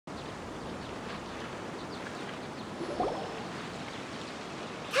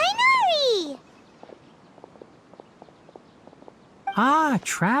Ah,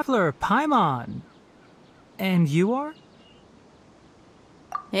 Traveler, Paimon. And you are?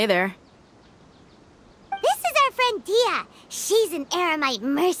 Hey there. This is our friend Dia. She's an Aramite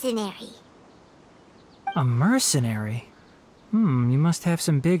mercenary. A mercenary? You must have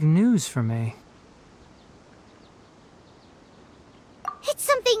some big news for me. It's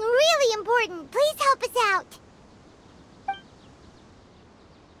something really important. Please help us out.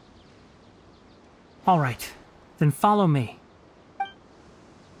 All right, then follow me.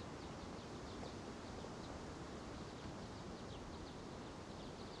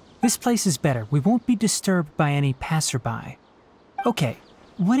 This place is better. We won't be disturbed by any passerby. Okay,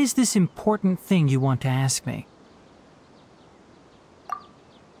 what is this important thing you want to ask me?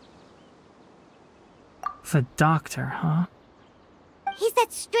 The doctor, huh? He's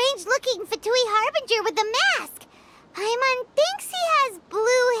that strange-looking Fatui Harbinger with the mask. Paimon thinks he has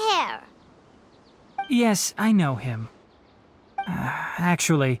blue hair. Yes, I know him.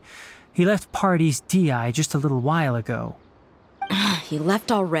 Actually, he left Party's DI just a little while ago. He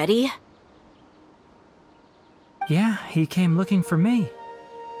left already? Yeah, he came looking for me.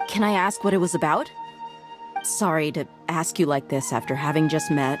 Can I ask what it was about? Sorry to ask you like this after having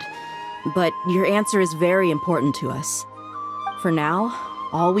just met, but your answer is very important to us. For now,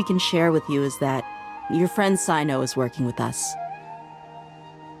 all we can share with you is that your friend Cyno is working with us.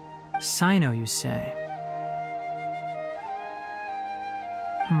 Cyno, you say?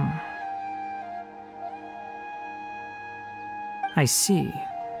 I see.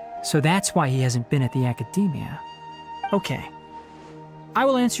 So that's why he hasn't been at the Academia. Okay. I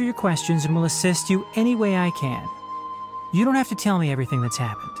will answer your questions and will assist you any way I can. You don't have to tell me everything that's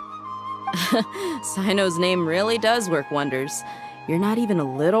happened. Cyno's name really does work wonders. You're not even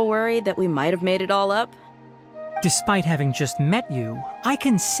a little worried that we might have made it all up? Despite having just met you, I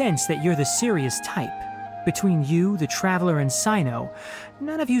can sense that you're the serious type. Between you, the Traveler, and Cyno,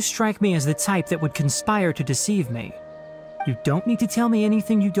 none of you strike me as the type that would conspire to deceive me. You don't need to tell me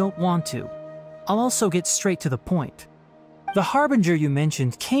anything you don't want to. I'll also get straight to the point. The Harbinger you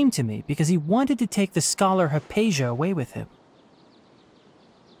mentioned came to me because he wanted to take the scholar Hypatia away with him.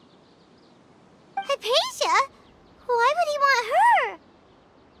 Hypatia? Why would he want her?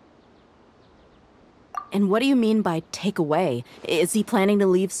 And what do you mean by take away? Is he planning to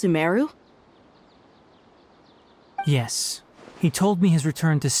leave Sumeru? Yes. He told me his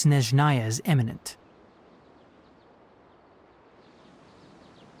return to Snezhnaya is imminent.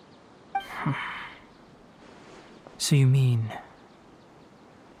 So you mean...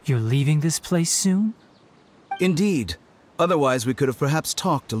 you're leaving this place soon? Indeed. Otherwise, we could have perhaps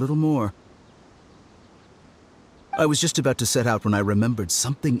talked a little more. I was just about to set out when I remembered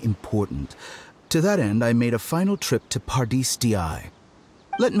something important. To that end, I made a final trip to Pardis Di.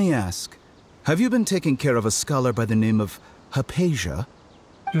 Let me ask, have you been taking care of a scholar by the name of Hypatia?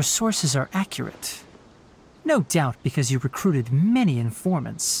 Your sources are accurate. No doubt because you recruited many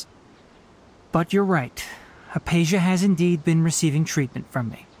informants. But you're right. Hypatia has indeed been receiving treatment from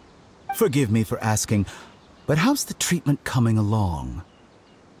me. Forgive me for asking, but how's the treatment coming along?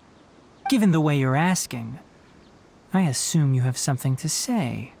 Given the way you're asking, I assume you have something to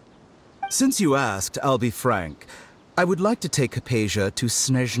say. Since you asked, I'll be frank. I would like to take Hypatia to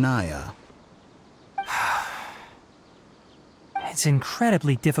Snezhnaya. It's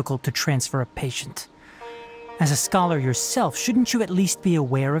incredibly difficult to transfer a patient. As a scholar yourself, shouldn't you at least be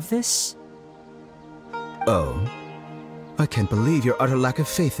aware of this? Oh? I can't believe your utter lack of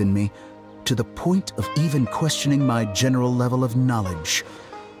faith in me, to the point of even questioning my general level of knowledge.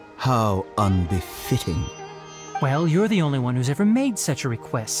 How unbefitting. Well, you're the only one who's ever made such a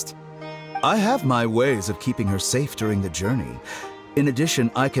request. I have my ways of keeping her safe during the journey. In addition,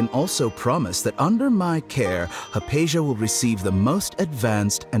 I can also promise that under my care, Hypatia will receive the most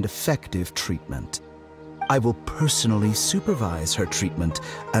advanced and effective treatment. I will personally supervise her treatment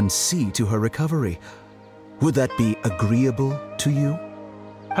and see to her recovery. Would that be agreeable to you?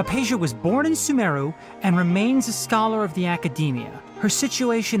 Hypatia was born in Sumeru and remains a scholar of the Academia. Her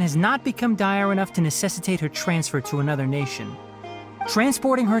situation has not become dire enough to necessitate her transfer to another nation.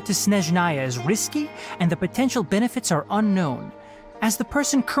 Transporting her to Snezhnaya is risky, and the potential benefits are unknown. As the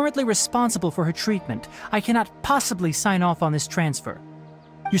person currently responsible for her treatment, I cannot possibly sign off on this transfer.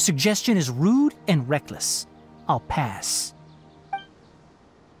 Your suggestion is rude and reckless. I'll pass.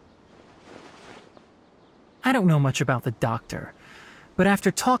 I don't know much about the doctor, but after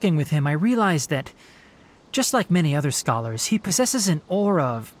talking with him, I realized that, just like many other scholars, he possesses an aura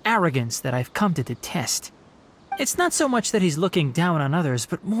of arrogance that I've come to detest. It's not so much that he's looking down on others,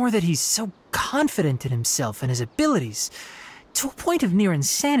 but more that he's so confident in himself and his abilities, to a point of near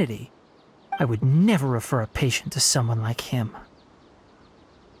insanity. I would never refer a patient to someone like him.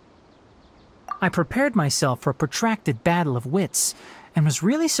 I prepared myself for a protracted battle of wits, and was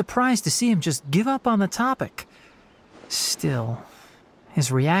really surprised to see him just give up on the topic. Still,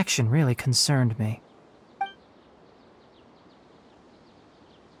 his reaction really concerned me.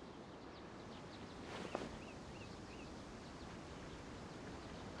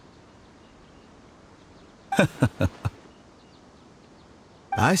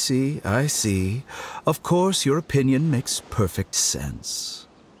 I see. Of course, your opinion makes perfect sense.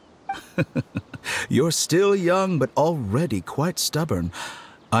 You're still young, but already quite stubborn.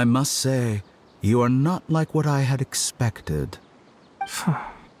 I must say, you are not like what I had expected.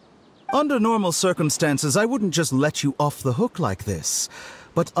 Under normal circumstances, I wouldn't just let you off the hook like this.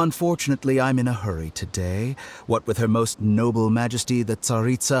 But unfortunately, I'm in a hurry today, what with Her Most Noble Majesty the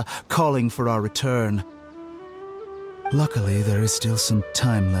Tsaritsa calling for our return. Luckily, there is still some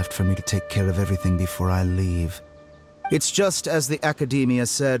time left for me to take care of everything before I leave. It's just as the Academia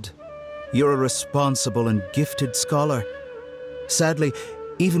said, you're a responsible and gifted scholar. Sadly,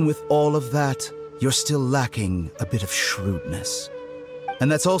 even with all of that, you're still lacking a bit of shrewdness. And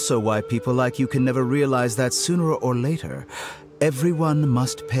that's also why people like you can never realize that sooner or later, everyone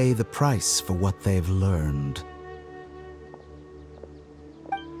must pay the price for what they've learned.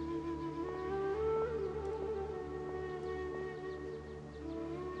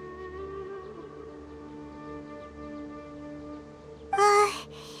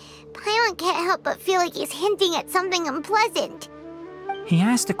 Paimon can't help but feel like he's hinting at something unpleasant. He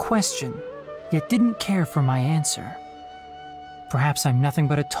asked a question, yet didn't care for my answer. Perhaps I'm nothing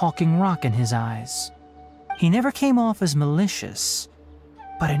but a talking rock in his eyes. He never came off as malicious,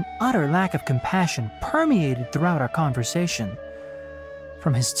 but an utter lack of compassion permeated throughout our conversation.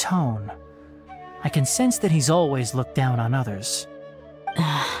 From his tone, I can sense that he's always looked down on others.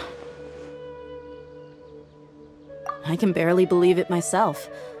 I can barely believe it myself,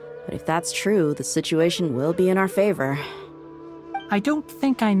 but if that's true, the situation will be in our favor. I don't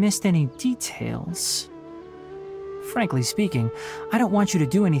think I missed any details. Frankly speaking, I don't want you to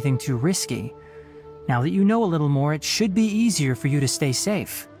do anything too risky. Now that you know a little more, it should be easier for you to stay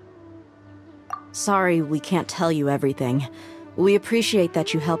safe. Sorry we can't tell you everything. We appreciate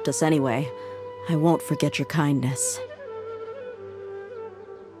that you helped us anyway. I won't forget your kindness.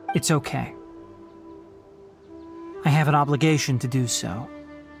 It's okay. I have an obligation to do so.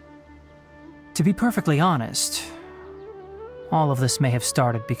 To be perfectly honest, all of this may have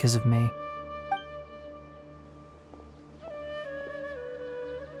started because of me.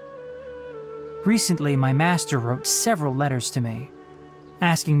 Recently, my master wrote several letters to me,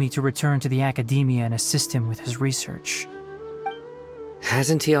 asking me to return to the Academia and assist him with his research.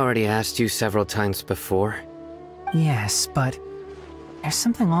 Hasn't he already asked you several times before? Yes, but there's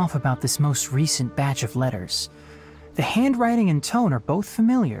something off about this most recent batch of letters. The handwriting and tone are both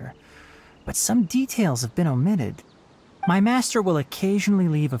familiar, but some details have been omitted. My master will occasionally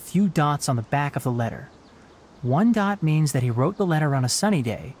leave a few dots on the back of the letter. 1 dot means that he wrote the letter on a sunny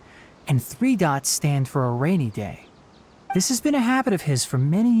day, and 3 dots stand for a rainy day. This has been a habit of his for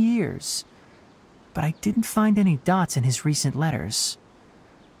many years, but I didn't find any dots in his recent letters.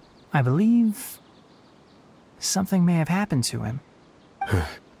 I believe something may have happened to him.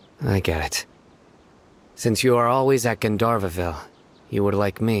 I get it. Since you are always at Gandharvaville, you would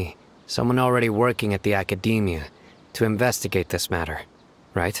like me, someone already working at the Academia, to investigate this matter,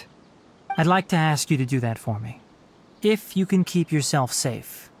 right? I'd like to ask you to do that for me. If you can keep yourself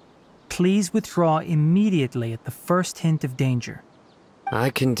safe, please withdraw immediately at the first hint of danger. I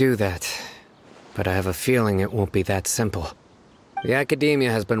can do that, but I have a feeling it won't be that simple. The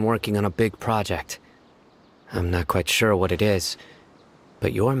Academia has been working on a big project. I'm not quite sure what it is,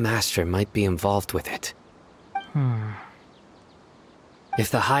 but your master might be involved with it.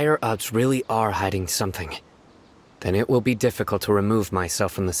 If the higher-ups really are hiding something, then it will be difficult to remove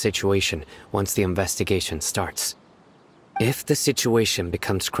myself from the situation once the investigation starts. If the situation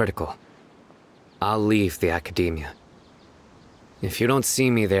becomes critical, I'll leave the Academia. If you don't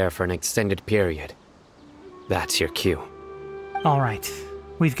see me there for an extended period, that's your cue. All right,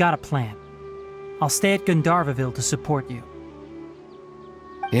 we've got a plan. I'll stay at Gandharvaville to support you.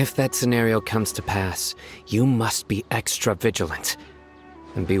 If that scenario comes to pass, you must be extra vigilant.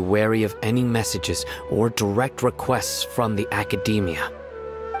 And be wary of any messages or direct requests from the Academia.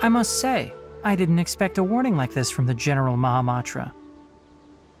 I must say, I didn't expect a warning like this from the General Mahamatra.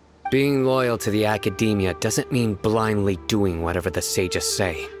 Being loyal to the Academia doesn't mean blindly doing whatever the sages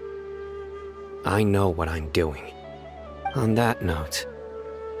say. I know what I'm doing. On that note,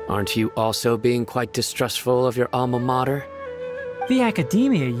 aren't you also being quite distrustful of your alma mater? The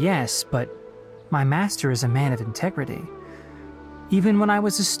Academia, yes, but my master is a man of integrity. Even when I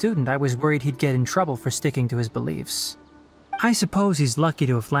was a student, I was worried he'd get in trouble for sticking to his beliefs. I suppose he's lucky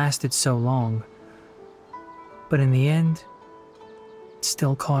to have lasted so long. But in the end, it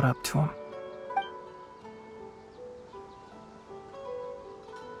still caught up to him.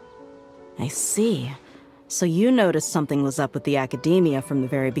 I see. So you noticed something was up with the Academia from the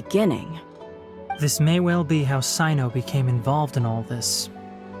very beginning. This may well be how Cyno became involved in all this.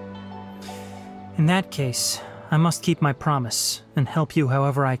 In that case, I must keep my promise and help you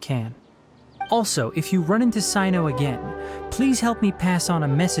however I can. Also, if you run into Cyno again, please help me pass on a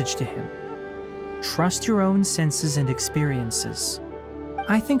message to him. Trust your own senses and experiences.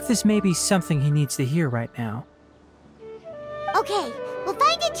 I think this may be something he needs to hear right now. Okay, we'll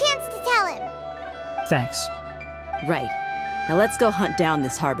find a chance to tell him. Thanks. Right. Now let's go hunt down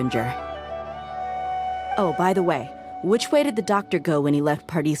this Harbinger. Oh, by the way, which way did the doctor go when he left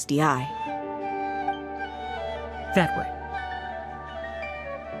Pardis Di? That way.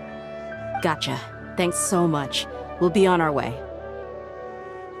 Gotcha. Thanks so much. We'll be on our way.